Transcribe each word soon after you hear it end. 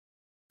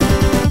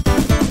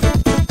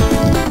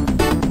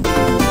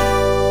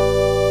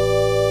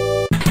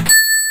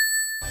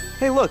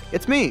look,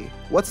 it's me!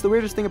 What's the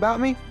weirdest thing about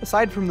me?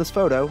 Aside from this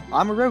photo,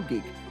 I'm a road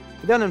geek.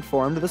 To the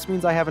uninformed, this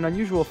means I have an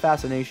unusual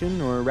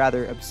fascination, or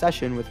rather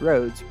obsession, with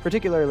roads,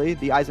 particularly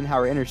the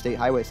Eisenhower Interstate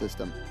highway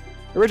system.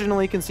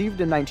 Originally conceived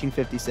in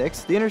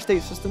 1956, the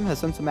interstate system has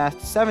since amassed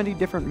 70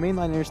 different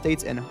mainline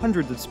interstates and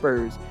hundreds of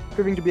spurs,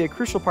 proving to be a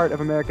crucial part of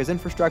America's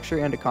infrastructure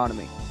and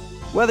economy.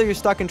 Whether you're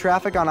stuck in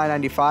traffic on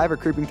I-95 or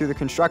creeping through the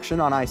construction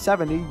on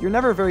I-70, you're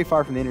never very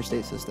far from the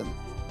interstate system.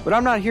 But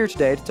I'm not here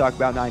today to talk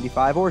about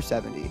 95 or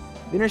 70.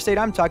 The interstate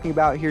I'm talking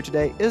about here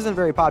today isn't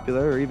very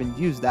popular or even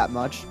used that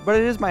much, but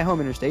it is my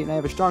home interstate and I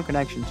have a strong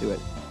connection to it.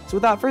 So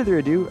without further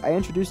ado, I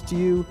introduce to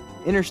you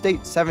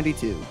Interstate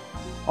 72.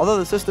 Although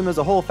the system as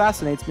a whole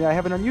fascinates me, I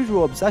have an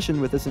unusual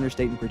obsession with this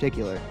interstate in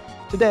particular.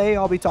 Today,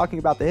 I'll be talking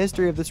about the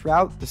history of this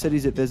route, the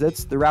cities it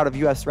visits, the route of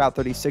US Route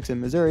 36 in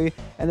Missouri,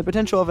 and the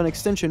potential of an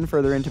extension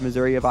further into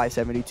Missouri of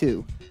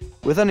I-72.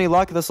 With any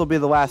luck, this will be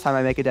the last time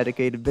I make a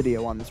dedicated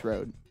video on this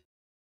road.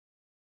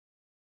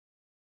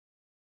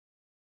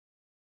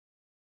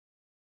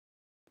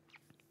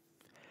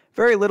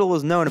 Very little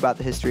was known about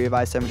the history of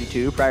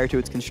I-72 prior to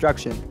its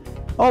construction.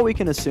 All we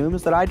can assume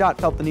is that IDoT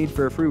felt the need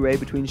for a freeway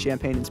between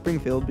Champaign and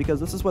Springfield because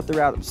this is what the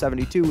route of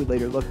 72 would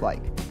later look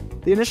like.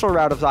 The initial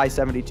route of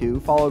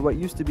I-72 followed what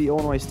used to be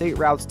Illinois State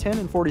routes 10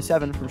 and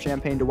 47 from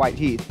Champaign to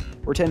Whiteheath,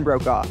 where 10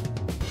 broke off.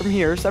 From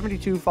here,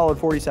 72 followed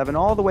 47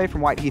 all the way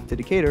from Whiteheath to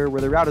Decatur,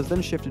 where the route is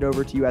then shifted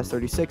over to US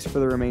 36 for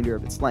the remainder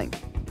of its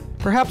length.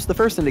 Perhaps the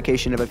first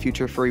indication of a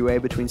future freeway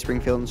between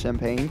Springfield and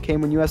Champaign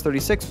came when US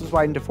 36 was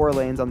widened to 4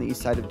 lanes on the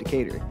east side of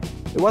Decatur.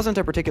 It wasn't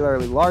a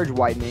particularly large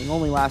widening,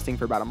 only lasting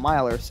for about a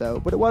mile or so,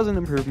 but it was an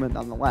improvement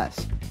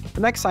nonetheless.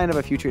 The next sign of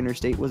a future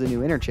interstate was a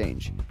new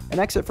interchange. An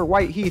exit for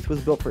Whiteheath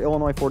was built for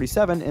Illinois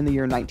 47 in the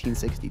year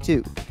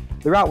 1962.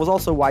 The route was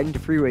also widened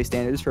to freeway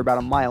standards for about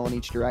a mile in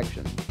each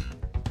direction.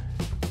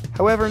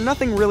 However,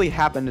 nothing really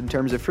happened in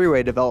terms of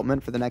freeway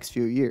development for the next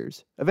few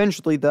years.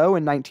 Eventually, though,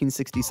 in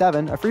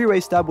 1967, a freeway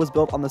stub was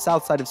built on the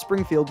south side of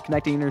Springfield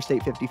connecting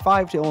Interstate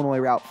 55 to Illinois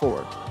Route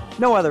 4.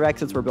 No other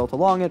exits were built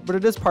along it, but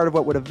it is part of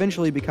what would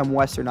eventually become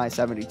Western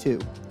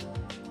I-72.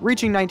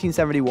 Reaching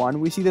 1971,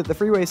 we see that the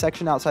freeway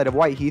section outside of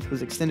Whiteheath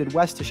was extended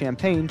west to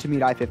Champaign to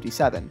meet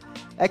I-57.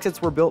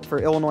 Exits were built for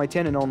Illinois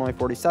 10 and Illinois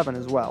 47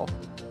 as well.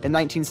 In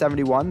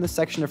 1971, this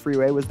section of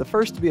freeway was the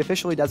first to be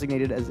officially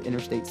designated as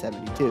Interstate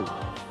 72.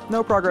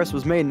 No progress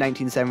was made in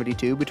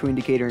 1972 between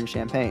Decatur and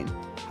Champaign.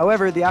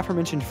 However, the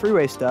aforementioned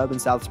freeway stub in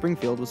South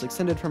Springfield was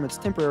extended from its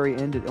temporary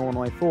end at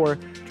Illinois 4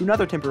 to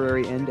another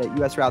temporary end at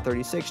US Route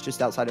 36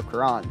 just outside of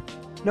Rerun.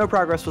 No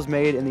progress was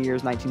made in the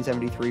years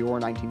 1973 or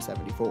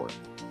 1974.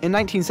 In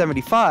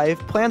 1975,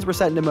 plans were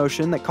set into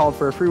motion that called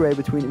for a freeway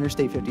between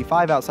Interstate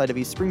 55 outside of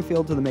East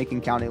Springfield to the Macon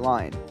County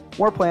line.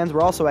 More plans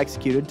were also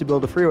executed to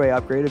build a freeway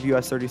upgrade of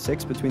US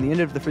 36 between the end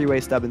of the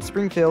freeway stub in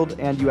Springfield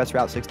and US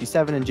Route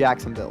 67 in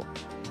Jacksonville.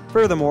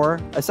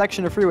 Furthermore, a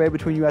section of freeway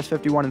between US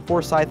 51 in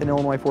Forsyth and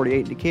Illinois 48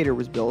 in Decatur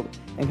was built,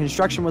 and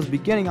construction was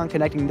beginning on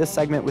connecting this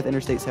segment with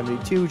Interstate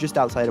 72 just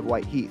outside of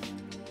Whiteheath.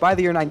 By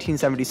the year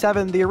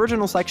 1977, the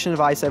original section of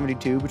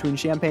I-72 between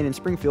Champaign and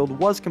Springfield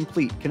was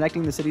complete,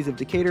 connecting the cities of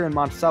Decatur and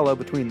Monticello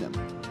between them.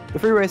 The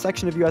freeway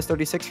section of US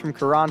 36 from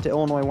Rerun to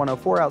Illinois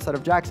 104 outside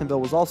of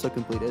Jacksonville was also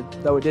completed,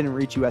 though it didn't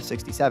reach US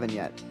 67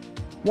 yet.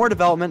 More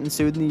development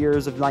ensued in the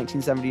years of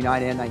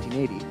 1979 and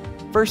 1980.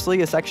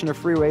 Firstly, a section of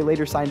freeway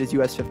later signed as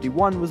US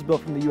 51 was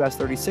built from the US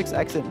 36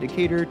 exit in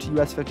Decatur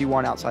to US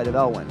 51 outside of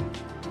Elwyn.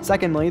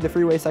 Secondly, the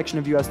freeway section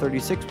of US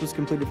 36 was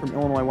completed from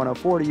Illinois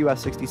 104 to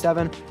US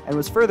 67 and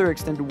was further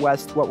extended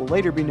west to what will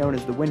later be known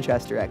as the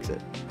Winchester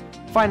exit.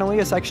 Finally,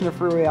 a section of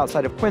freeway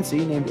outside of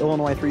Quincy, named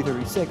Illinois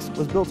 336,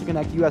 was built to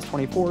connect US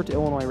 24 to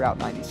Illinois Route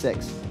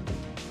 96.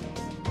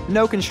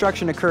 No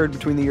construction occurred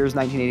between the years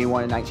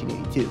 1981 and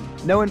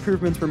 1982. No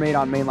improvements were made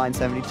on Mainline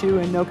 72,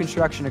 and no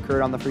construction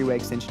occurred on the freeway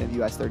extension of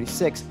US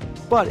 36,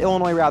 but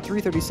Illinois Route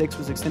 336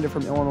 was extended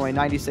from Illinois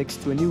 96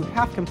 to a new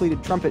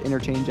half-completed Trumpet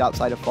interchange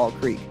outside of Fall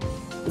Creek.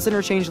 This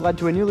interchange led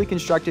to a newly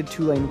constructed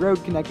 2-lane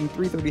road connecting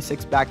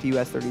 336 back to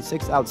US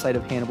 36 outside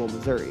of Hannibal,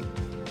 Missouri.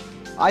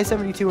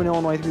 I-72 and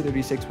Illinois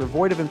 336 were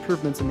void of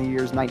improvements in the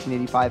years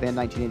 1985 and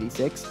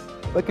 1986,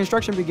 but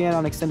construction began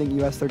on extending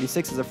US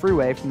 36 as a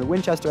freeway from the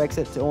Winchester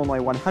exit to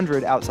Illinois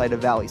 100 outside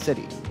of Valley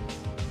City.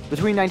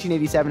 Between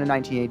 1987 and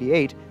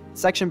 1988, the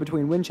section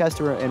between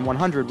Winchester and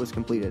 100 was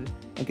completed,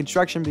 and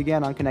construction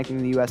began on connecting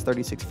the US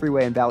 36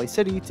 freeway in Valley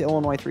City to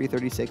Illinois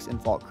 336 in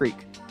Fall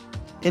Creek.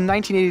 In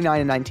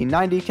 1989 and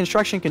 1990,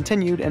 construction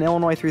continued and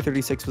Illinois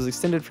 336 was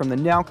extended from the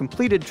now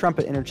completed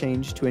Trumpet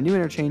interchange to a new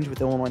interchange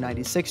with Illinois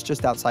 96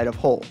 just outside of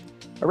Hull.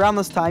 Around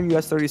this time,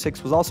 US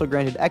 36 was also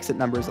granted exit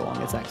numbers along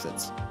its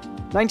exits.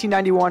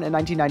 1991 and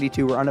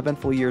 1992 were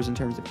uneventful years in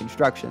terms of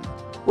construction.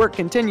 Work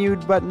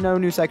continued, but no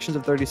new sections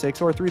of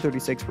 36 or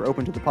 336 were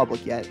open to the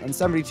public yet, and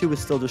 72 was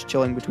still just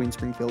chilling between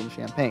Springfield and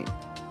Champaign.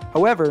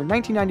 However,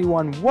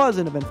 1991 was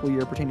an eventful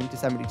year pertaining to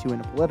 72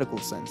 in a political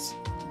sense.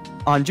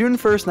 On June 1,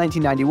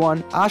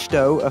 1991,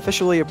 AcreValue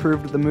officially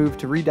approved the move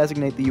to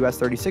redesignate the US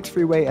 36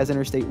 freeway as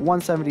Interstate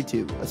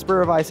 172, a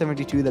spur of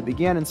I-72 that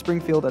began in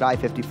Springfield at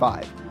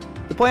I-55.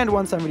 The planned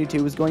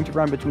 172 was going to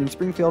run between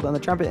Springfield and the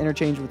Trumpet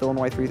interchange with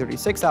Illinois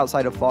 336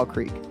 outside of Fall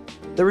Creek.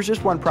 There was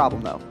just one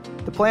problem though.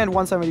 The planned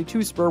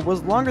 172 spur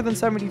was longer than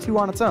 72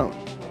 on its own.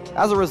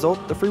 As a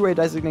result, the freeway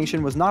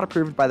designation was not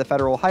approved by the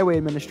Federal Highway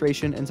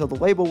Administration until the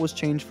label was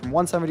changed from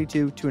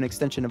 172 to an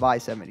extension of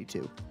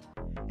I-72.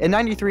 In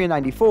 93 and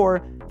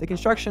 94, the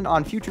construction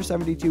on future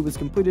 72 was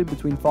completed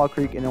between Fall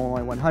Creek and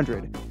Illinois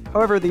 100.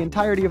 However, the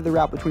entirety of the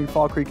route between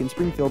Fall Creek and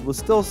Springfield was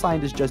still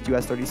signed as just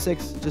US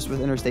 36, just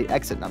with interstate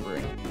exit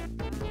numbering.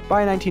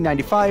 By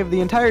 1995,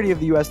 the entirety of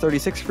the US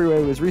 36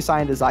 freeway was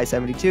re-signed as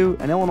I-72,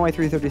 and Illinois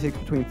 336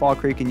 between Fall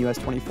Creek and US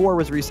 24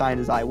 was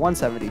re-signed as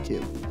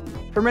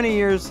I-172. For many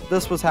years,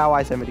 this was how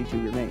I-72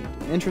 remained,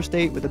 an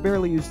interstate with a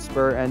barely used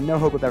spur and no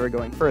hope of ever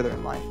going further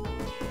in life.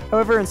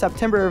 However, in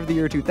September of the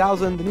year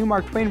 2000, the new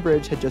Mark Twain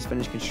Bridge had just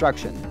finished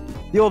construction.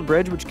 The old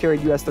bridge, which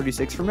carried US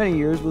 36 for many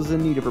years, was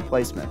in need of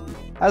replacement.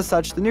 As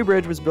such, the new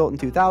bridge was built in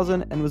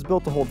 2000 and was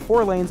built to hold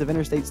 4 lanes of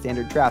interstate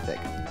standard traffic.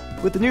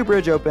 With the new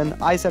bridge open,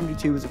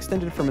 I-72 was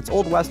extended from its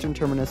old western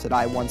terminus at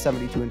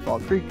I-172 in Fall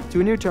Creek to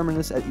a new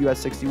terminus at US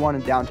 61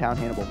 in downtown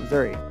Hannibal,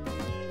 Missouri.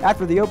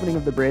 After the opening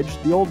of the bridge,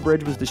 the old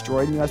bridge was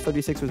destroyed and US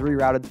 36 was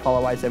rerouted to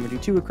follow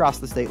I-72 across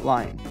the state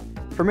line.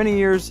 For many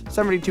years,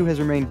 72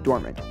 has remained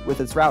dormant, with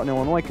its route in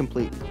Illinois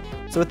complete.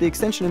 So with the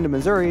extension into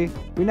Missouri,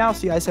 we now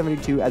see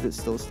I-72 as it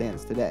still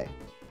stands today.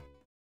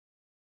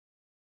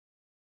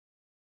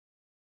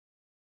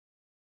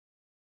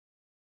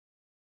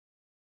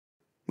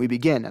 We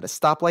begin at a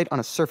stoplight on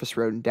a surface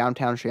road in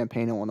downtown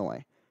Champaign,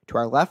 Illinois. To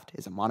our left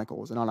is a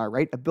monocles, and on our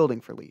right a building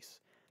for lease.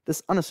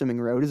 This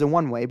unassuming road is a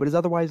one-way, but is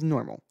otherwise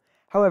normal.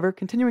 However,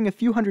 continuing a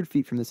few hundred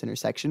feet from this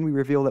intersection, we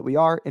reveal that we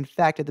are, in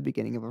fact, at the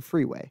beginning of a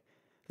freeway.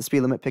 The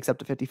speed limit picks up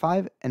to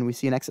 55, and we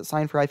see an exit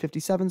sign for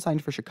I-57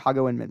 signed for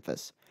Chicago and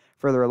Memphis.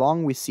 Further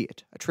along, we see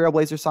it, a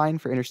trailblazer sign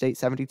for Interstate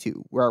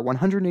 72, where our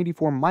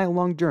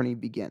 184-mile-long journey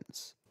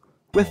begins.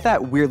 With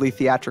that weirdly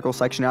theatrical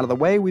section out of the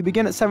way, we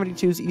begin at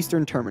 72's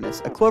eastern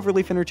terminus, a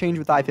cloverleaf interchange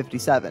with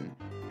I-57.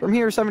 From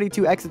here,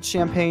 72 exits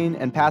Champaign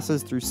and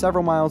passes through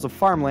several miles of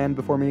farmland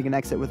before meeting an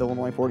exit with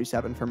Illinois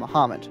 47 for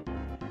Mahomet.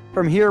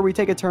 From here, we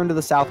take a turn to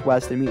the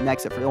southwest and meet an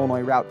exit for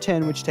Illinois Route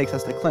 10, which takes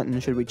us to Clinton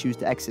should we choose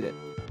to exit it.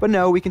 But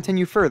no, we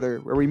continue further,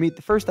 where we meet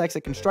the first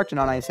exit constructed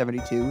on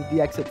I-72,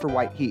 the exit for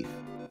White Heath.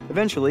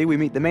 Eventually, we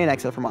meet the main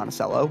exit for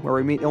Monticello, where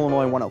we meet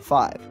Illinois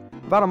 105.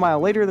 About a mile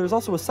later, there's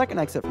also a second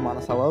exit for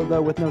Monticello,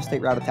 though with no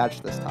state route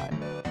attached this time.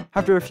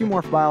 After a few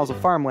more miles of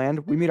farmland,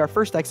 we meet our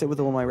first exit with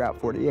Illinois Route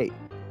 48.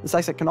 This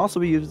exit can also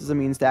be used as a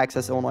means to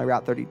access Illinois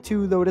Route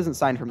 32, though it isn't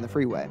signed from the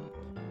freeway.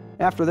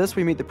 After this,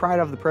 we meet the Pride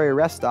of the Prairie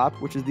rest stop,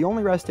 which is the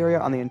only rest area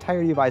on the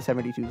entirety of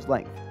I-72's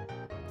length.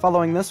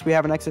 Following this, we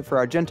have an exit for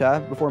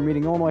Argenta, before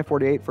meeting Illinois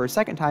 48 for a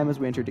second time as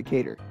we enter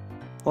Decatur.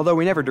 Although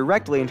we never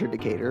directly enter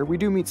Decatur, we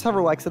do meet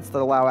several exits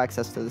that allow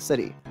access to the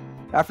city.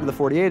 After the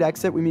 48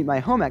 exit, we meet my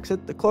home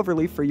exit, the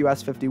Cloverleaf for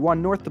US 51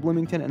 north to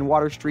Bloomington and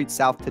Water Street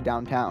south to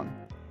downtown.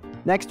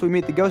 Next, we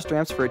meet the ghost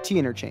ramps for a T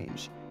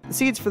interchange. The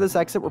seeds for this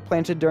exit were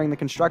planted during the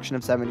construction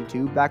of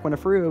 72, back when a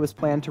freeway was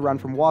planned to run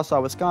from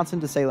Wausau,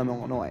 Wisconsin to Salem,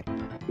 Illinois.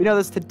 We know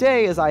this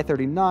today as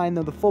I-39,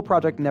 though the full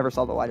project never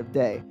saw the light of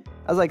day.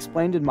 As I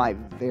explained in my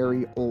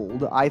very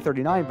old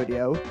I-39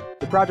 video,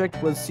 the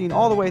project was seen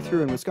all the way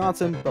through in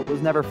Wisconsin, but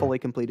was never fully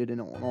completed in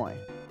Illinois.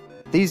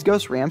 These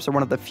ghost ramps are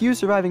one of the few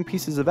surviving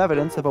pieces of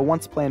evidence of a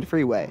once-planned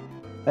freeway.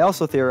 I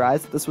also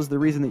theorized that this was the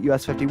reason that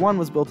US 51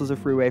 was built as a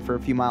freeway for a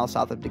few miles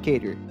south of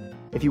Decatur.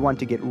 If you want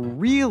to get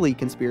really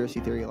conspiracy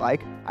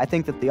theory-like, I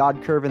think that the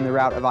odd curve in the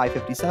route of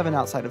I-57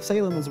 outside of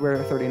Salem is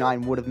where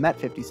 39 would have met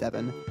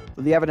 57,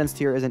 though the evidence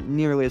here isn't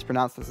nearly as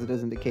pronounced as it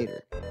is in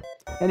Decatur.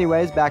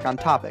 Anyways, back on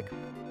topic.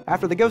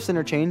 After the ghost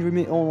interchange, we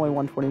meet Illinois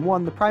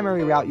 121, the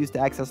primary route used to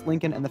access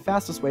Lincoln and the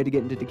fastest way to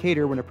get into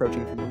Decatur when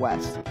approaching from the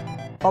west.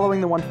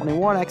 Following the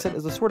 121 exit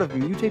is a sort of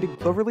mutated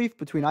cloverleaf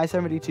between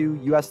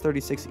I-72, US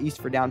 36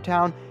 east for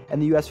downtown, and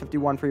the US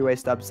 51 freeway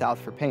stub south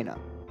for Pana.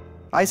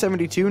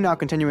 I-72, now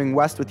continuing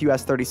west with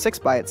US 36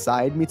 by its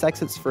side, meets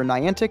exits for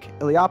Niantic,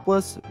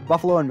 Illiopolis,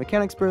 Buffalo and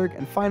Mechanicsburg,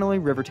 and finally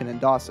Riverton and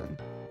Dawson.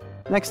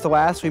 Next to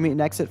last, we meet an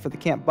exit for the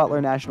Camp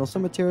Butler National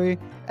Cemetery,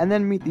 and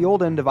then meet the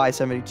old end of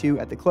I-72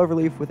 at the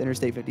Cloverleaf with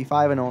Interstate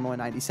 55 and Illinois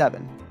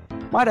 97.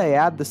 Might I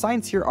add, the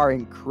signs here are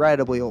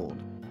incredibly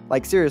old.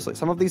 Like seriously,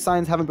 some of these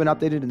signs haven't been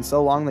updated in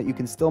so long that you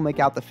can still make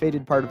out the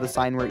faded part of the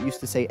sign where it used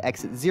to say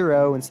exit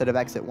 0 instead of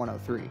exit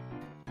 103.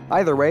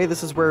 Either way,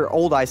 this is where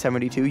old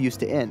I-72 used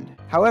to end.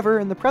 However,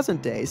 in the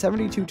present day,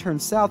 72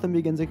 turns south and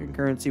begins a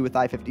concurrency with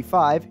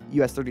I-55,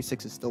 US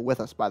 36 is still with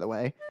us by the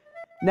way.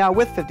 Now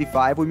with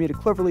 55, we meet a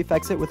Cloverleaf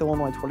exit with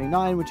Illinois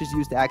 29, which is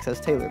used to access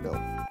Taylorville.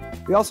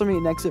 We also meet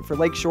an exit for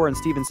Lakeshore and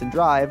Stevenson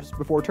Drives,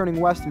 before turning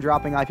west and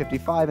dropping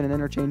I-55 in an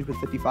interchange with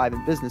 55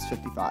 and Business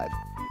 55.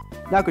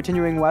 Now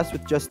continuing west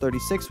with just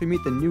 36, we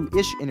meet the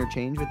new-ish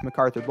interchange with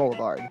MacArthur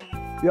Boulevard.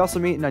 We also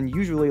meet an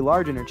unusually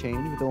large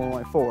interchange with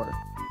Illinois 4.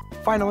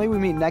 Finally, we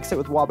meet an exit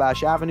with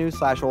Wabash Avenue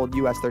 / Old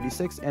US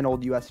 36 and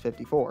Old US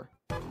 54.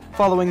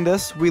 Following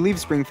this, we leave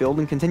Springfield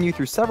and continue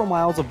through several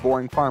miles of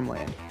boring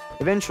farmland.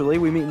 Eventually,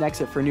 we meet an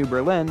exit for New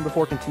Berlin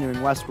before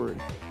continuing westward.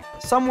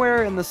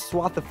 Somewhere in this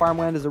swath of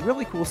farmland is a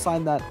really cool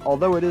sign that,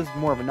 although it is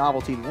more of a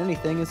novelty than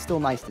anything, is still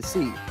nice to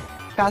see.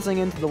 Passing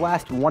into the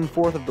last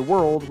 1/4 of the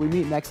world, we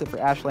meet an exit for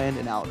Ashland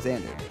and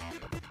Alexander.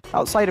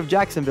 Outside of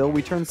Jacksonville,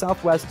 we turn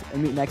southwest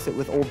and meet an exit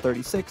with Old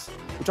 36,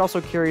 which also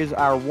carries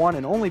our one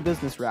and only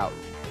business route.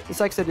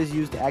 This exit is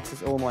used to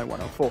access Illinois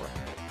 104.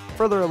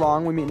 Further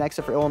along, we meet an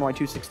exit for Illinois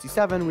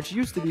 267, which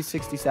used to be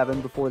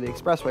 67 before the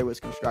expressway was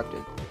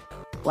constructed.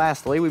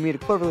 Lastly, we meet a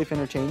Cloverleaf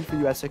interchange for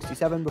US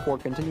 67 before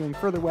continuing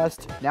further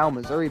west, now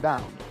Missouri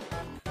bound.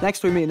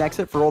 Next, we meet an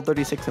exit for Old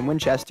 36 in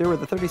Winchester, where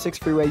the 36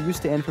 freeway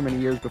used to end for many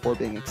years before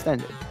being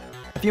extended.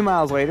 A few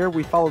miles later,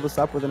 we follow this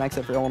up with an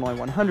exit for Illinois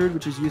 100,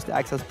 which is used to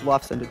access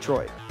Bluffs and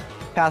Detroit.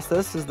 Past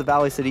this is the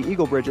Valley City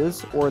Eagle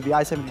Bridges, or the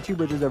I-72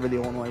 bridges over the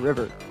Illinois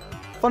River.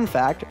 Fun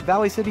fact,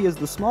 Valley City is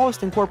the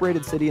smallest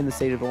incorporated city in the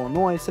state of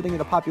Illinois, sitting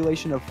at a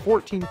population of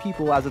 14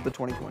 people as of the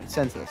 2020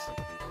 census.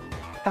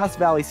 Past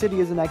Valley City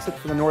is an exit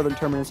for the northern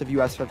terminus of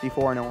US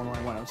 54 and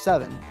Illinois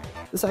 107.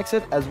 This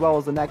exit, as well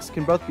as the next,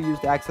 can both be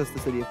used to access the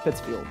city of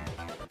Pittsfield.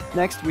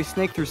 Next, we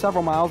snake through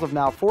several miles of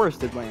now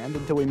forested land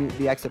until we meet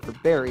the exit for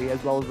Barry,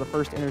 as well as the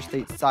first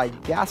interstate side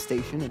gas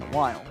station in a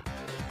while.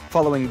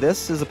 Following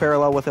this is a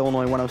parallel with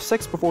Illinois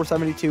 106 before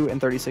 72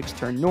 and 36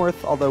 turn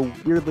north, although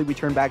weirdly we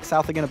turn back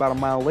south again about a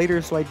mile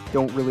later, so I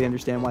don't really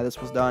understand why this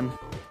was done.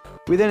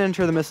 We then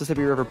enter the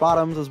Mississippi River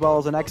bottoms, as well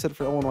as an exit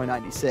for Illinois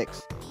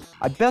 96.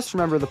 I best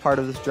remember the part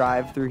of this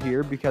drive through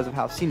here because of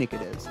how scenic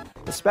it is.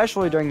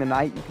 Especially during the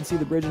night, you can see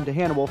the bridge into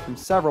Hannibal from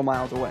several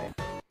miles away.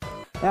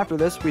 After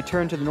this, we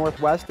turn to the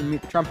northwest and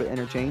meet the Trumpet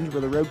interchange,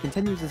 where the road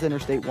continues as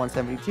Interstate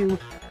 172,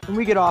 and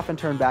we get off and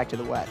turn back to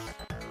the west.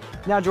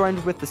 Now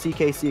joined with the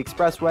CKC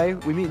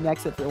Expressway, we meet an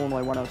exit for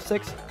Illinois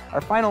 106,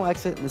 our final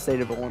exit in the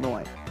state of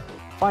Illinois.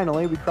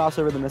 Finally, we cross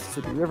over the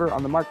Mississippi River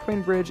on the Mark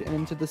Twain Bridge and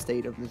into the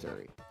state of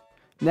Missouri.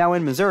 Now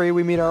in Missouri,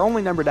 we meet our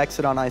only numbered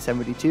exit on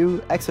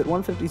I-72, exit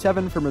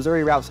 157 for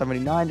Missouri Route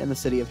 79 in the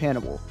city of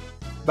Hannibal.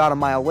 About a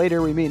mile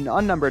later, we meet an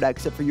unnumbered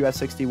exit for US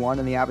 61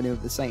 in the Avenue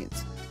of the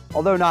Saints.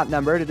 Although not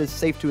numbered, it is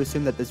safe to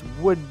assume that this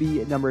would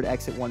be numbered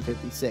exit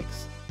 156.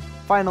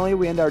 Finally,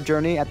 we end our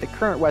journey at the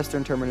current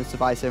western terminus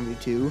of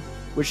I-72,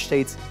 which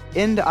states,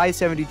 "End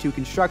I-72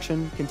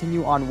 construction,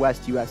 continue on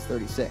west US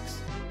 36.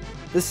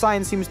 This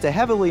sign seems to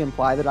heavily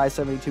imply that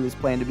I-72 is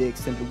planned to be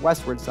extended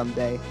westward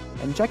someday,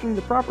 and checking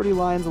the property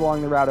lines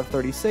along the route of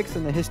 36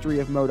 and the history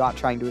of MODoT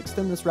trying to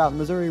extend this route in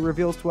Missouri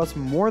reveals to us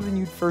more than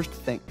you'd first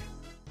think.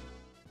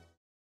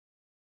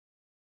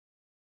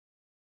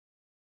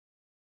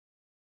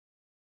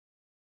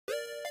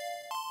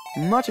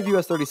 Much of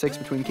US 36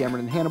 between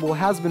Cameron and Hannibal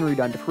has been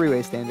redone to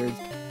freeway standards,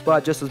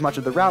 but just as much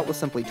of the route was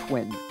simply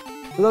twinned.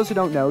 For those who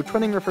don't know,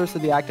 twinning refers to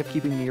the act of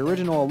keeping the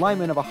original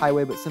alignment of a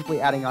highway but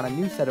simply adding on a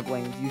new set of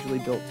lanes usually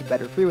built to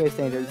better freeway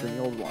standards than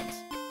the old ones.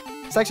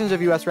 Sections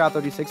of US Route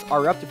 36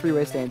 are up to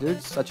freeway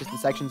standards, such as the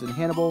sections in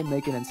Hannibal,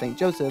 Macon, and St.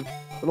 Joseph,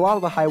 but a lot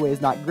of the highway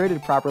is not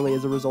graded properly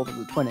as a result of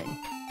the twinning.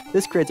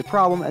 This creates a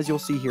problem, as you'll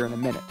see here in a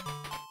minute.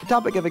 The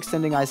topic of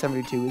extending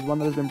I-72 is one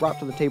that has been brought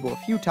to the table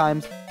a few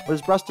times, but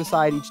is brushed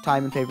aside each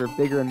time in favor of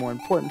bigger and more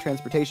important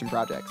transportation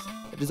projects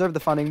that deserve the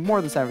funding more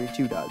than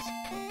 72 does.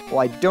 While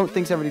I don't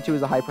think 72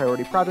 is a high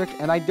priority project,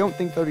 and I don't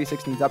think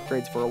 36 needs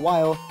upgrades for a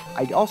while,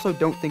 I also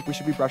don't think we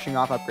should be brushing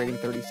off upgrading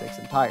 36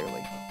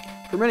 entirely.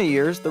 For many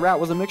years, the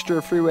route was a mixture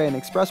of freeway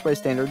and expressway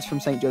standards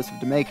from St. Joseph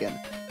to Macon.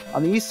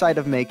 On the east side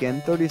of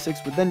Macon, 36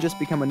 would then just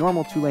become a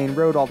normal 2-lane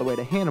road all the way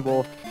to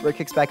Hannibal, where it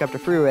kicks back up to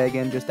freeway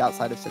again just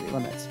outside of city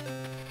limits.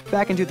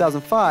 Back in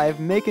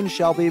 2005, Macon,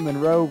 Shelby,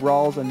 Monroe,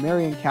 Rawls, and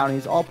Marion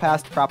counties all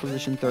passed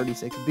Proposition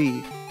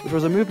 36B, which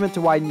was a movement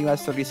to widen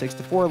US 36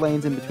 to 4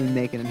 lanes in between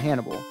Macon and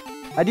Hannibal.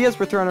 Ideas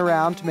were thrown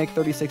around to make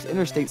 36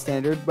 interstate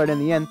standard, but in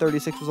the end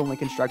 36 was only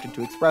constructed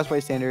to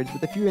expressway standards,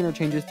 with a few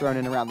interchanges thrown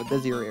in around the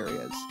busier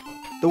areas.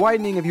 The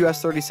widening of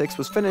US 36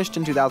 was finished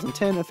in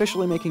 2010,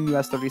 officially making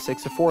US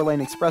 36 a 4-lane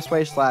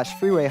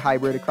expressway/freeway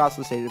hybrid across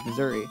the state of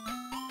Missouri.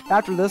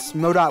 After this,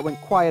 MODoT went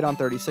quiet on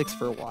 36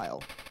 for a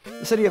while.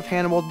 The city of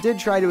Hannibal did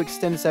try to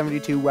extend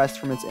 72 west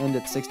from its end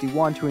at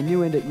 61 to a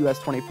new end at US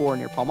 24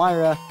 near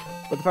Palmyra,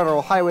 but the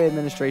Federal Highway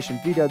Administration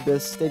vetoed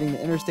this, stating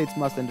that interstates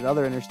must end at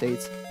other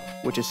interstates,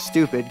 which is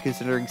stupid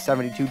considering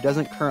 72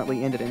 doesn't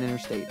currently end at an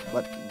interstate,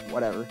 but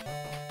whatever.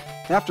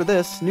 After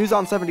this, news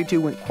on 72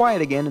 went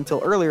quiet again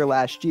until earlier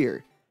last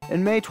year.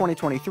 In May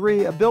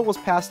 2023, a bill was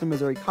passed in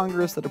Missouri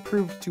Congress that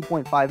approved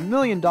 $2.5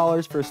 million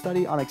for a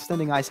study on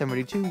extending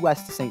I-72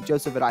 west to St.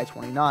 Joseph at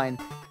I-29,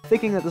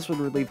 thinking that this would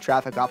relieve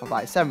traffic off of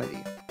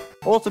I-70.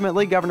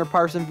 Ultimately, Governor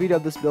Parson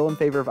vetoed this bill in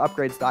favor of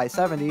upgrades to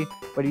I-70,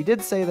 but he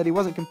did say that he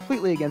wasn't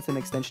completely against an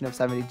extension of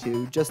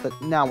 72, just that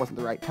now wasn't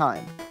the right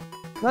time.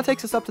 And that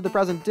takes us up to the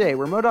present day,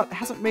 where MODoT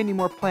hasn't made any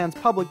more plans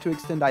public to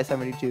extend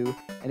I-72,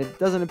 and it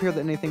doesn't appear that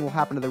anything will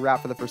happen to the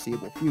route for the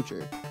foreseeable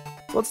future.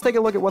 So let's take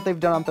a look at what they've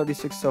done on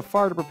 36 so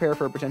far to prepare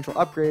for a potential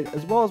upgrade,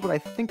 as well as what I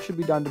think should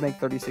be done to make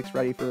 36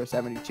 ready for a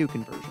 72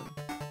 conversion.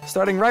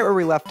 Starting right where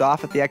we left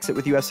off at the exit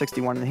with US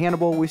 61 in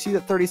Hannibal, we see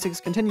that 36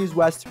 continues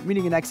west,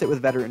 meeting an exit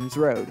with Veterans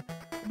Road.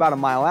 About a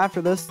mile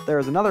after this, there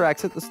is another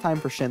exit, this time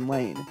for Shin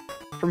Lane.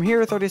 From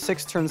here,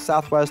 36 turns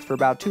southwest for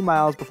about 2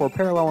 miles before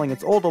paralleling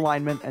its old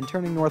alignment and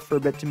turning north for a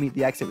bit to meet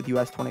the exit with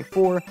US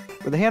 24,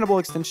 where the Hannibal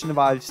extension of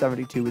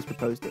I-72 is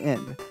proposed to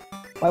end.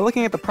 By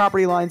looking at the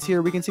property lines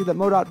here, we can see that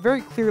MODoT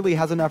very clearly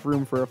has enough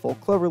room for a full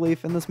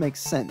cloverleaf, and this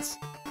makes sense.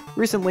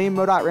 Recently,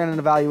 MODoT ran an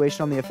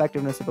evaluation on the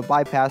effectiveness of a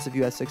bypass of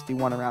US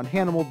 61 around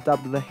Hannibal,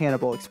 dubbed the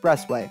Hannibal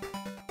Expressway.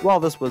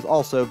 While this was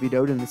also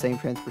vetoed in the same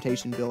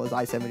transportation bill as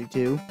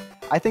I-72,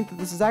 I think that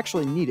this is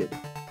actually needed.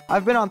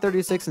 I've been on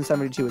 36 and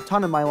 72 a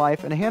ton in my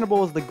life, and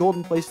Hannibal is the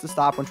golden place to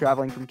stop when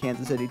traveling from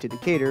Kansas City to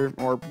Decatur,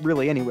 or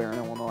really anywhere in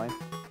Illinois.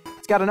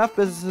 It's got enough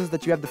businesses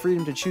that you have the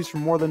freedom to choose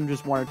from more than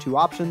just one or two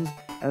options,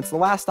 and it's the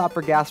last stop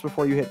for gas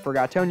before you hit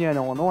Fergatonia in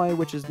Illinois,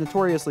 which is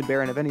notoriously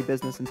barren of any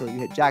business until you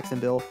hit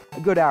Jacksonville,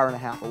 a good hour and a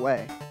half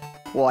away.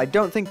 While I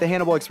don't think the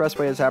Hannibal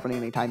Expressway is happening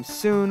anytime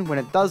soon, when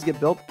it does get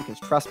built, because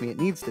trust me, it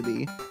needs to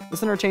be,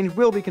 this interchange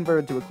will be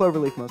converted to a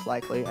cloverleaf most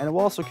likely, and it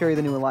will also carry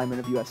the new alignment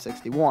of US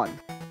 61.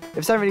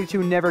 If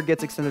 72 never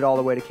gets extended all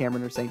the way to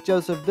Cameron or St.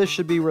 Joseph, this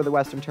should be where the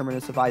western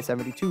terminus of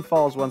I-72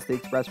 falls once the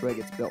expressway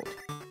gets built.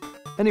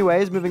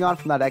 Anyways, moving on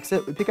from that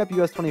exit, we pick up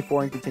US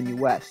 24 and continue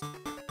west.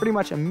 Pretty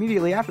much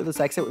immediately after this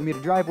exit, we meet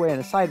a driveway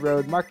and a side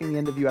road marking the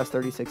end of US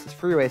 36's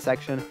freeway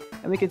section,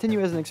 and we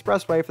continue as an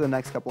expressway for the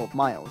next couple of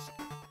miles.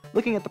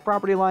 Looking at the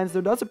property lines,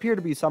 there does appear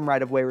to be some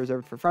right-of-way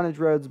reserved for frontage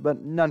roads, but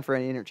none for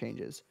any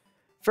interchanges.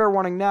 Fair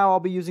warning now,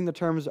 I'll be using the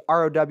terms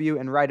ROW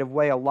and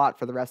right-of-way a lot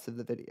for the rest of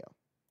the video.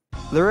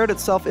 The road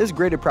itself is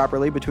graded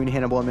properly between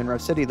Hannibal and Monroe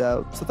City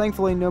though, so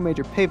thankfully no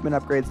major pavement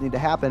upgrades need to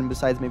happen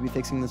besides maybe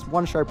fixing this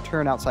one sharp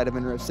turn outside of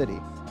Monroe City.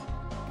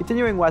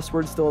 Continuing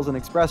westward still as an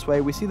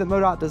expressway, we see that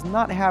MODoT does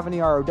not have any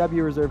ROW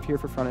reserved here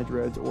for frontage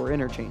roads or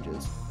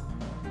interchanges.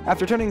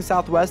 After turning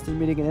southwest and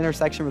meeting an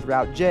intersection with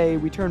Route J,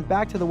 we turn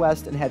back to the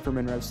west and head for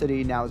Monroe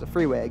City, now as a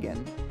freeway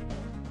again.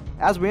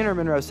 As we enter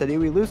Monroe City,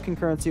 we lose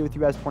concurrency with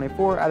US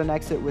 24 at an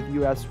exit with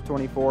US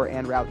 24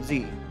 and Route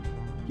Z.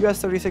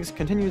 US 36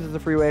 continues as a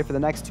freeway for the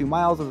next 2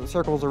 miles as it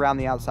circles around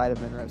the outside of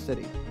Monroe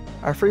City.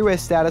 Our freeway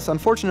status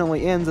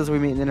unfortunately ends as we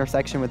meet an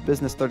intersection with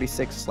Business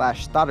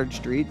 36/Stoddard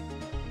Street.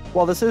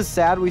 While this is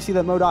sad, we see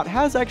that MODoT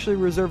has actually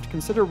reserved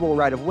considerable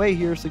right-of-way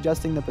here,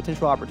 suggesting the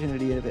potential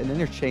opportunity of an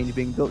interchange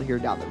being built here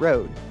down the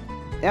road.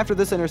 After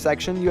this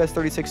intersection, US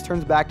 36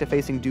 turns back to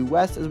facing due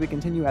west as we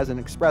continue as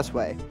an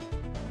expressway.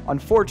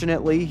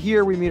 Unfortunately,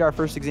 here we meet our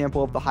first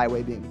example of the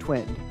highway being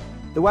twinned.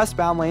 The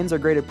westbound lanes are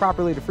graded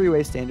properly to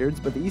freeway standards,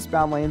 but the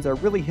eastbound lanes are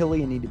really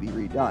hilly and need to be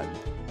redone.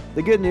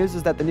 The good news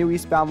is that the new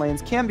eastbound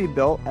lanes can be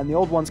built, and the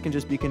old ones can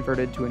just be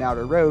converted to an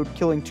outer road,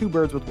 killing 2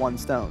 birds with 1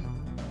 stone.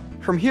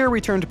 From here,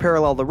 we turn to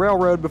parallel the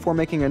railroad before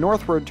making a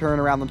northward turn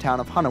around the town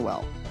of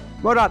Honeywell.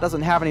 MODoT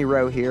doesn't have any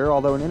row here,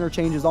 although an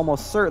interchange is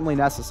almost certainly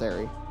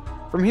necessary.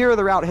 From here,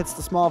 the route hits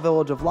the small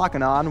village of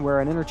Lackanon, where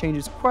an interchange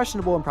is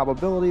questionable in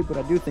probability, but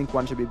I do think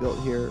one should be built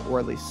here, or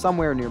at least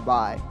somewhere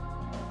nearby.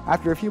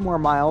 After a few more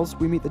miles,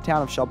 we meet the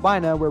town of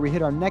Shelbina, where we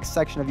hit our next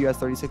section of US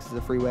 36 as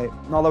a freeway,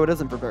 although it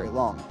isn't for very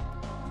long.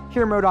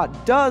 Here, MODoT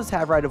does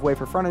have right-of-way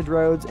for frontage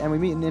roads, and we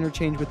meet an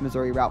interchange with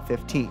Missouri Route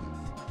 15.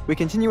 We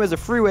continue as a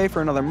freeway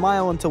for another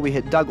mile until we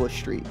hit Douglas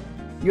Street.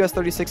 US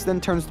 36 then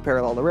turns to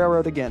parallel the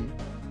railroad again.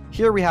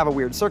 Here we have a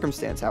weird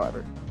circumstance,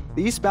 however.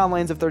 The eastbound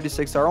lanes of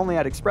 36 are only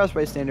at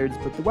expressway standards,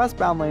 but the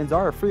westbound lanes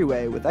are a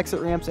freeway with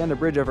exit ramps and a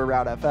bridge over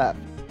Route FF.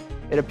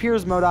 It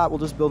appears MODoT will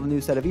just build a new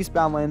set of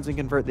eastbound lanes and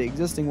convert the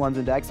existing ones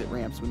into exit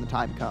ramps when the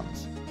time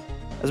comes.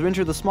 As we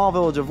enter the small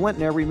village of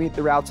Lintner, we meet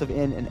the routes of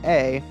N and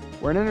A,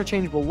 where an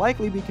interchange will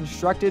likely be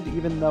constructed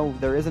even though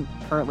there isn't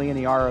currently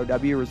any ROW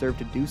reserved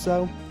to do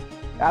so.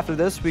 After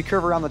this, we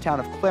curve around the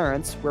town of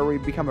Clarence, where we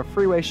become a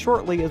freeway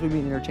shortly as we meet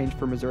an interchange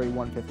for Missouri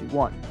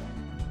 151.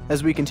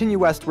 As we continue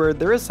westward,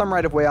 there is some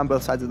right-of-way on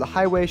both sides of the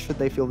highway should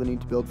they feel the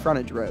need to build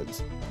frontage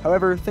roads.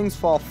 However, things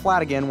fall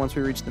flat again once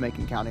we reach the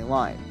Macon County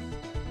line.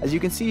 As you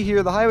can see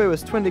here, the highway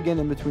was twinned again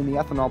in between the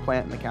ethanol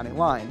plant and the county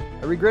line.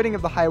 A regrading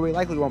of the highway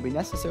likely won't be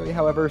necessary,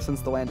 however,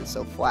 since the land is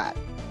so flat.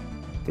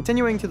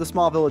 Continuing to the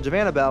small village of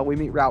Annabelle, we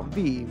meet Route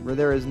V, where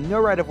there is no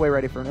right-of-way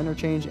ready for an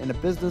interchange, and a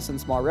business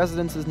and small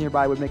residences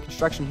nearby would make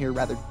construction here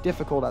rather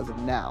difficult as of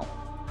now.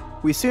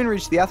 We soon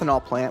reach the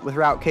ethanol plant with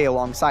Route K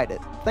alongside it.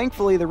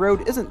 Thankfully, the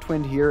road isn't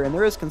twinned here, and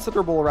there is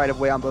considerable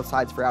right-of-way on both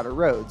sides for outer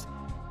roads.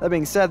 That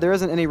being said, there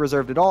isn't any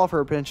reserved at all for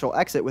a potential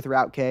exit with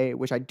Route K,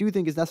 which I do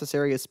think is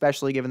necessary,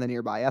 especially given the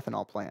nearby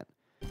ethanol plant.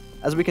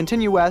 As we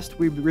continue west,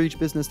 we reach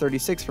Business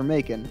 36 for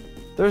Macon.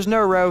 There's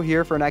no row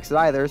here for an exit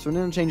either, so an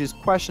interchange is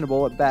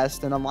questionable at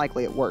best and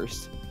unlikely at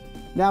worst.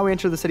 Now we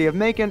enter the city of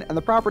Macon, and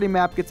the property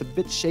map gets a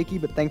bit shaky,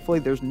 but thankfully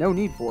there's no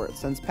need for it,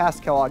 since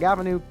past Kellogg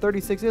Avenue,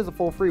 36 is a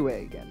full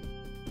freeway again.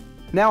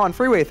 Now on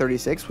Freeway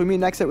 36, we meet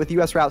an exit with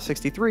US Route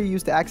 63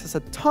 used to access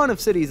a ton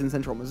of cities in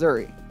central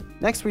Missouri.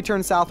 Next we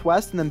turn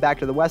southwest and then back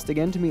to the west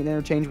again to meet an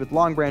interchange with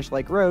Long Branch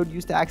Lake Road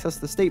used to access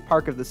the state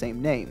park of the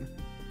same name.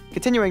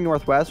 Continuing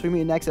northwest, we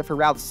meet an exit for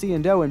routes C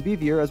and O in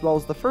Beavier, as well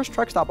as the first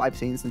truck stop I've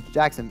seen since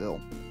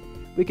Jacksonville.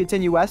 We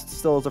continue west,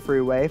 still as a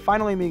freeway,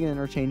 finally meeting an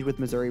interchange with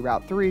Missouri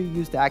Route 3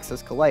 used to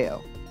access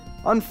Caleo.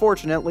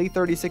 Unfortunately,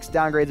 36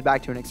 downgrades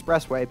back to an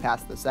expressway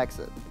past this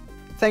exit.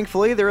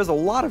 Thankfully, there is a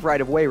lot of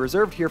right-of-way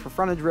reserved here for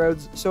frontage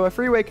roads, so a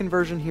freeway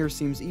conversion here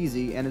seems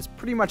easy and is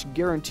pretty much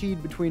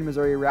guaranteed between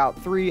Missouri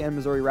Route 3 and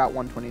Missouri Route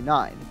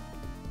 129.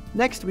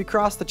 Next, we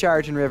cross the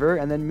Chariton River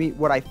and then meet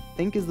what I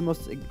think is the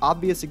most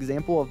obvious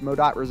example of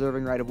MODoT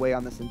reserving right-of-way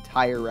on this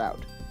entire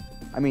route.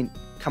 I mean,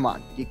 come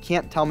on, you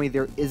can't tell me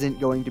there isn't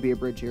going to be a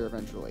bridge here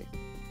eventually.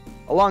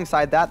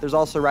 Alongside that, there's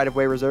also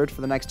right-of-way reserved for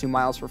the next 2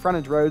 miles for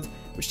frontage roads,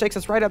 which takes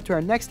us right up to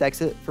our next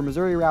exit for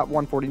Missouri Route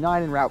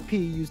 149 and Route P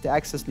used to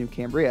access New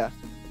Cambria.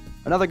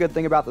 Another good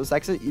thing about this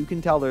exit, you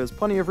can tell there's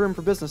plenty of room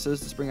for businesses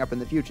to spring up in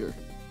the future.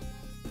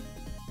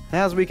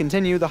 As we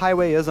continue, the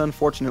highway is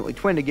unfortunately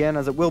twinned again,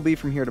 as it will be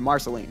from here to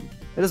Marceline.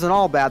 It isn't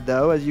all bad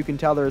though, as you can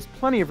tell there is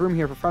plenty of room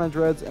here for frontage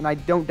roads, and I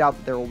don't doubt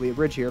that there will be a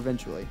bridge here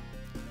eventually.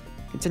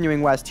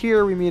 Continuing west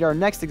here, we meet our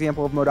next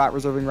example of MODoT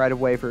reserving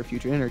right-of-way for a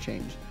future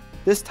interchange,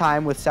 this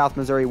time with South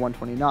Missouri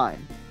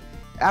 129.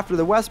 After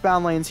the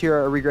westbound lanes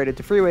here are regraded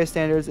to freeway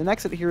standards, an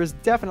exit here is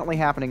definitely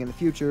happening in the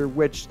future,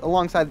 which,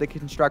 alongside the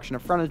construction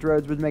of frontage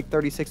roads, would make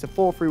 36 a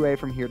full freeway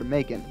from here to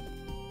Macon.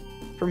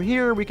 From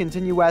here, we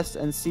continue west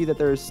and see that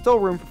there is still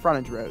room for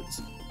frontage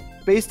roads.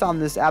 Based on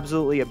this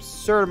absolutely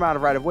absurd amount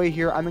of right-of-way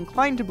here, I'm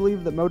inclined to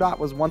believe that MODoT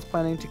was once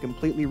planning to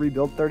completely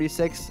rebuild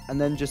 36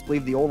 and then just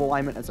leave the old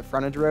alignment as a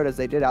frontage road as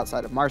they did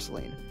outside of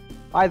Marceline.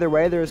 Either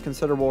way, there is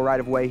considerable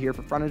right-of-way here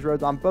for frontage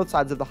roads on both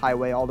sides of the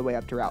highway all the way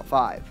up to Route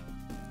 5.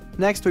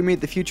 Next, we meet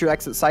the future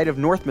exit site of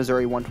North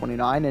Missouri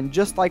 129, and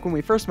just like when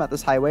we first met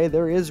this highway,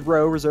 there is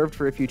row reserved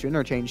for a future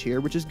interchange here,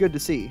 which is good to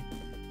see.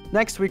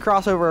 Next, we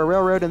cross over a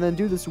railroad and then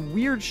do this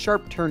weird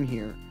sharp turn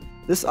here.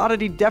 This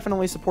oddity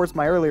definitely supports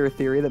my earlier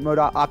theory that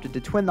MODoT opted to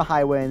twin the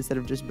highway instead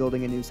of just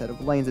building a new set of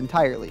lanes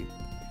entirely.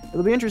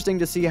 It'll be interesting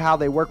to see how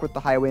they work with the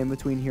highway in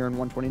between here and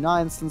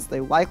 129, since they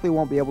likely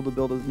won't be able to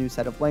build a new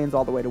set of lanes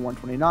all the way to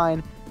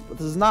 129, but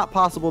this is not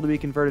possible to be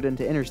converted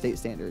into interstate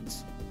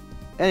standards.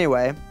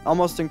 Anyway,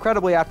 almost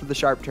incredibly after the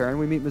sharp turn,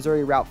 we meet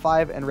Missouri Route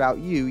 5 and Route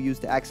U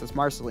used to access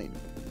Marceline.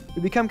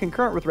 We become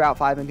concurrent with Route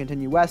 5 and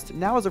continue west,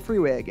 now as a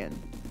freeway again.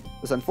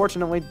 This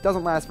unfortunately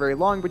doesn't last very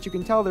long, but you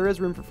can tell there is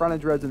room for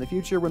frontage roads in the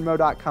future when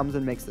MODoT comes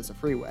and makes this a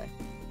freeway.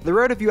 The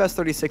road of US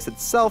 36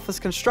 itself is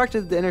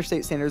constructed to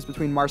interstate standards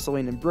between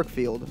Marceline and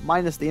Brookfield,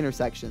 minus the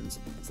intersections,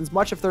 since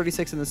much of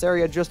 36 in this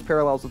area just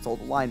parallels its old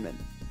alignment.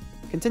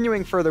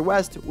 Continuing further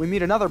west, we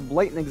meet another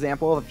blatant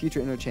example of a future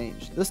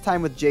interchange, this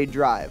time with Jade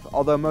Drive,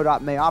 although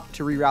MODoT may opt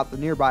to reroute the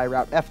nearby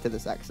Route F to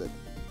this exit.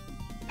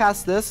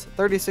 Past this,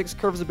 36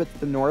 curves a bit to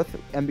the north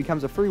and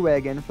becomes a freeway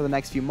again for the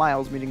next few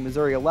miles, meeting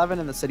Missouri 11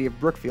 and the city of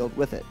Brookfield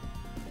with it.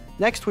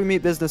 Next, we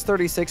meet Business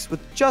 36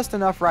 with just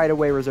enough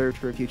right-of-way reserved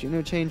for a future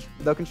interchange,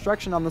 though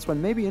construction on this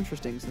one may be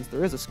interesting since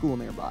there is a school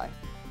nearby.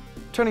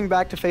 Turning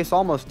back to face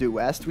almost due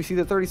west, we see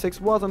that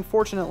 36 was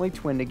unfortunately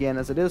twinned again,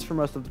 as it is for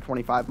most of the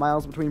 25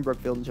 miles between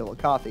Brookfield and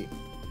Chillicothe.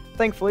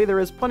 Thankfully, there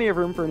is plenty of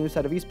room for a new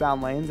set of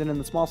eastbound lanes, and in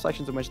the small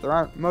sections in which there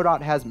aren't,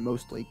 MODoT has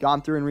mostly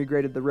gone through and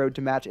regraded the road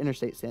to match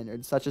interstate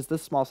standards, such as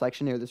this small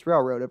section near this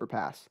railroad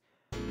overpass.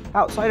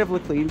 Outside of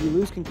Laclede, we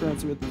lose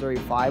concurrency with Missouri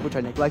 5, which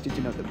I neglected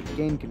to note that we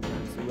gain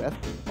concurrency with,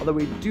 although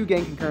we do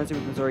gain concurrency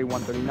with Missouri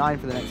 139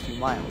 for the next few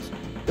miles.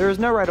 There is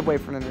no right-of-way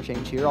for an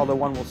interchange here, although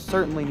one will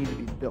certainly need to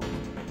be built.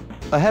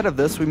 Ahead of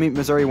this, we meet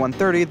Missouri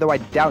 130, though I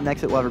doubt an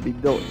exit will ever be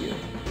built here.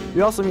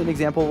 We also meet an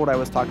example of what I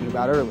was talking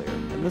about earlier.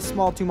 In this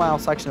small 2-mile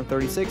section of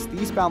 36,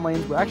 the eastbound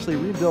lanes were actually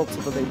rebuilt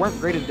so that they weren't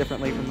graded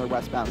differently from their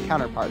westbound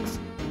counterparts.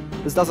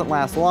 This doesn't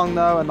last long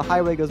though, and the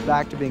highway goes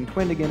back to being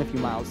twinned again a few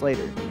miles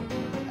later.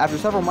 After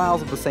several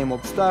miles of the same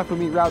old stuff, we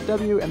meet Route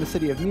W and the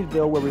city of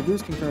Meadville, where we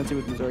lose concurrency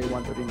with Missouri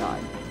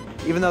 139.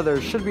 Even though there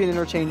should be an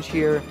interchange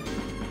here,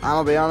 I'm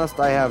gonna be honest,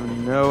 I have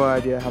no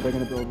idea how they're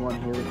gonna build one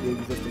here with the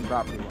existing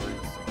property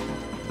lines.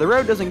 The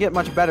road doesn't get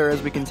much better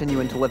as we continue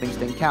into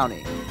Livingston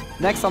County.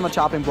 Next on the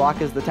chopping block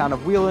is the town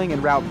of Wheeling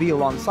and Route B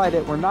alongside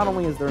it, where not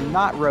only is there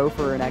not row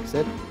for an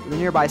exit, but the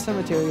nearby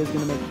cemetery is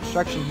going to make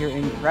construction here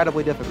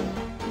incredibly difficult.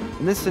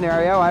 In this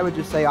scenario, I would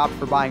just say opt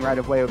for buying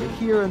right-of-way over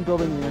here and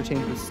building the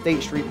interchange with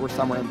State Street or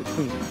somewhere in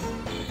between.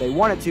 If they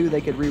wanted to,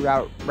 they could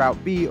reroute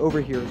Route B over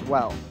here as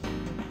well.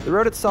 The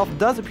road itself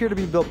does appear to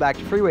be built back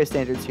to freeway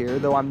standards here,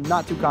 though I'm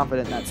not too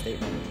confident in that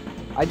statement.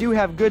 I do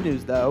have good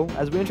news though.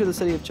 As we enter the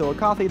city of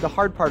Chillicothe, the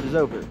hard part is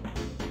over.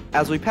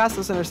 As we pass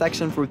this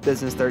intersection with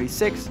Business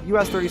 36,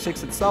 US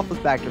 36 itself is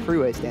back to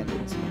freeway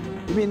standards.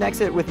 We meet an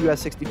exit with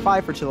US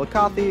 65 for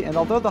Chillicothe, and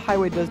although the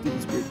highway does do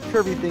this weird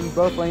curvy thing,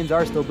 both lanes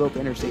are still built to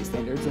interstate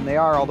standards, and they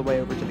are all the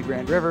way over to the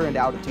Grand River and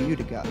out to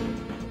Utica.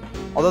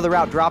 Although the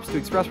route drops to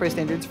expressway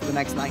standards for the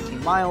next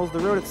 19 miles, the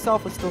road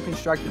itself is still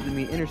constructed to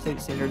meet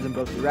interstate standards in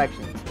both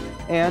directions.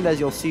 And as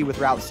you'll see with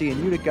Route C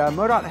in Utica,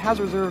 MODoT has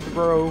reserved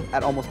row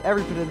at almost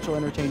every potential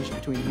interchange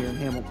between here and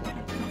Hamilton.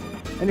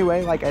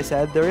 Anyway, like I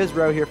said, there is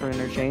row here for an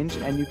interchange,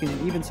 and you can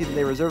even see that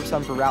they reserved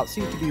some for Route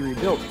C to be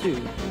rebuilt too,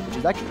 which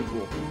is extra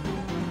cool.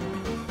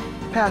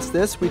 Past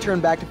this, we turn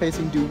back to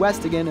facing due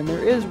west again, and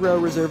there is row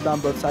reserved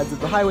on both sides of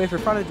the highway for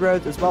frontage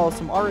roads, as well as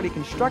some already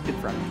constructed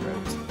frontage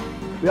roads.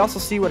 We also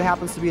see what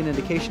happens to be an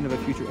indication of a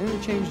future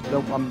interchange,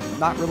 though I'm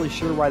not really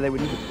sure why they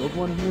would need to build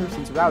one here,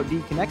 since Route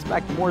D connects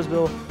back to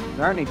Mooresville,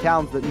 There aren't any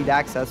towns that need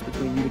access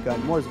between Utica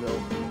and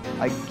Mooresville.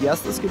 I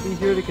guess this could be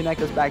here to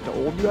connect us back to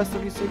old US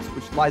 36,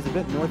 which lies a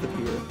bit north of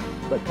here,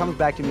 but comes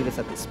back to meet us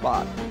at this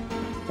spot.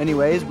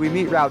 Anyways, we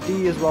meet Route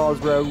D as well as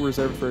road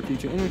reserved for a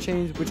future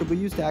interchange, which will be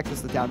used to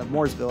access the town of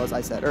Mooresville, as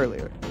I said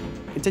earlier.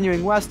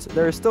 Continuing west,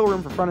 there is still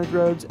room for frontage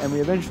roads, and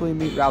we eventually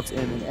meet routes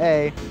M and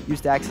A,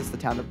 used to access the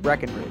town of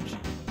Breckenridge.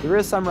 There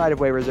is some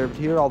right-of-way reserved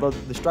here, although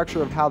the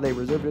structure of how they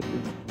reserved it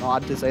is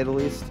odd to say the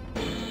least.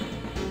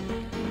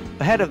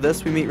 Ahead of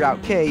this, we meet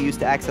Route K,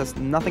 used to access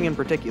nothing in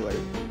particular.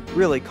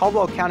 Really,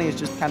 Caldwell County is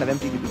just kind of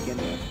empty to begin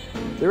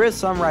with. There is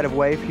some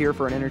right-of-way here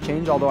for an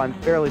interchange, although I'm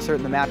fairly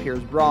certain the map here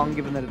is wrong,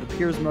 given that it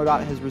appears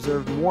MODoT has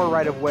reserved more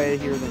right-of-way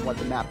here than what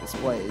the map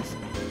displays.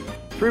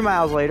 3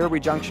 miles later, we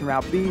junction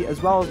Route B,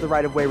 as well as the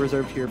right-of-way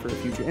reserved here for a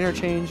future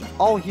interchange,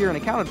 all here and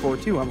accounted for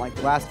too, unlike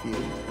the last few.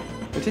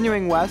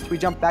 Continuing west, we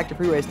jump back to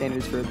freeway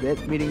standards for a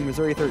bit, meeting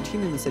Missouri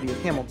 13 in the city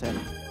of Hamilton.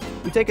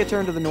 We take a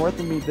turn to the north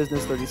and meet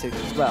Business 36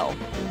 as well.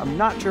 I'm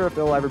not sure if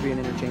there will ever be an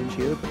interchange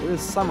here, but there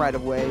is some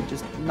right-of-way,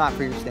 just not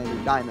for your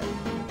standard diamond.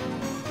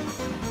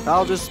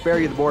 I'll just spare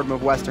you the boredom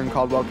of western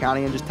Caldwell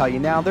County and just tell you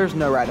now there's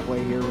no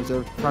right-of-way here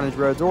reserved for frontage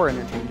roads or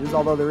interchanges,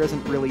 although there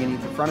isn't really a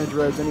need for frontage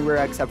roads anywhere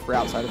except for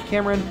outside of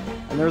Cameron,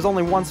 and there's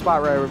only one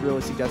spot where I would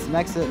really suggest an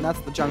exit, and that's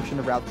the junction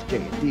of routes J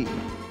and D.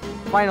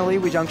 Finally,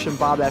 we junction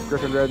Bob F.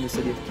 Griffin Road in the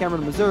city of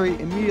Cameron, Missouri,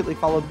 immediately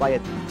followed by a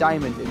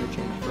diamond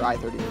interchange for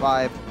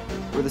I-35,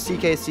 where the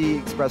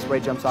CKC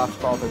Expressway jumps off to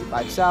follow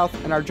 35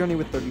 south, and our journey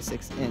with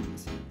 36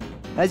 ends.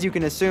 As you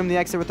can assume, the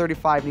exit with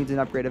 35 needs an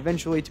upgrade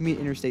eventually to meet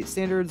interstate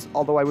standards,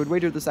 although I would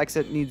wager this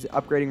exit needs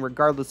upgrading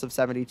regardless of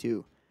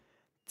 72.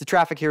 The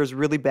traffic here is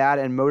really bad,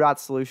 and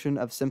MODOT's solution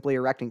of simply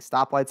erecting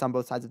stoplights on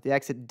both sides of the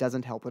exit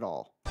doesn't help at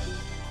all.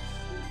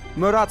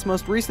 MODOT's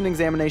most recent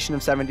examination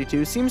of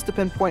 72 seems to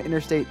pinpoint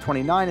Interstate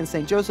 29 in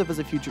St. Joseph as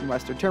a future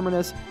western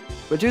terminus,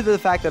 but due to the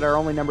fact that our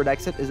only numbered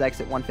exit is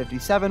exit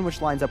 157,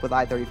 which lines up with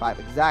I-35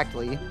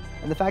 exactly,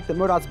 and the fact that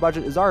MODOT's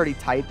budget is already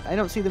tight, I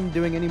don't see them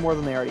doing any more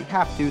than they already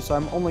have to, so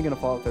I'm only going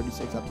to follow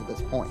 36 up to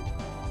this point.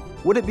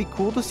 Would it be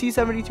cool to see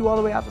 72 all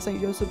the way out to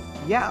St. Joseph?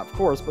 Yeah, of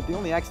course, but the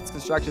only exits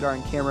constructed are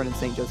in Cameron and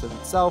St. Joseph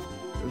itself,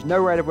 there's no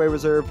right-of-way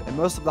reserved, and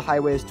most of the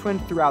highway is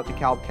twinned throughout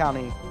DeKalb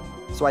County,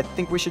 so I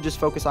think we should just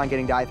focus on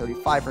getting to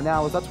I-35 for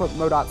now, as that's what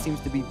MODOT seems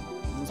to be,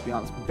 let's be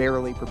honest,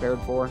 barely prepared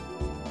for.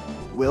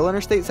 Will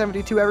Interstate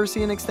 72 ever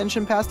see an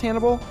extension past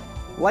Hannibal?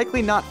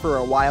 Likely not for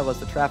a while, as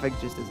the traffic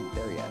just isn't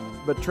there yet.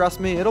 But trust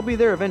me, it'll be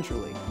there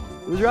eventually.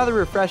 It was rather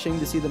refreshing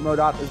to see that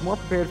MODOT is more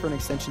prepared for an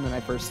extension than I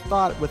first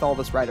thought with all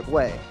this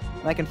right-of-way,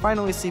 and I can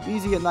finally sleep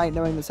easy at night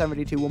knowing that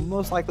 72 will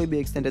most likely be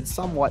extended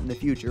somewhat in the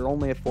future,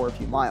 only for a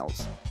few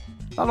miles.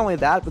 Not only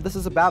that, but this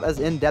is about as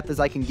in-depth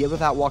as I can get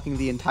without walking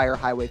the entire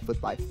highway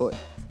foot by foot.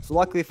 So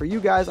luckily for you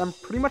guys, I'm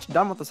pretty much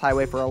done with this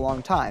highway for a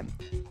long time.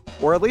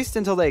 Or at least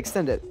until they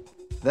extend it.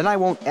 Then I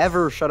won't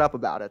ever shut up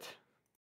about it.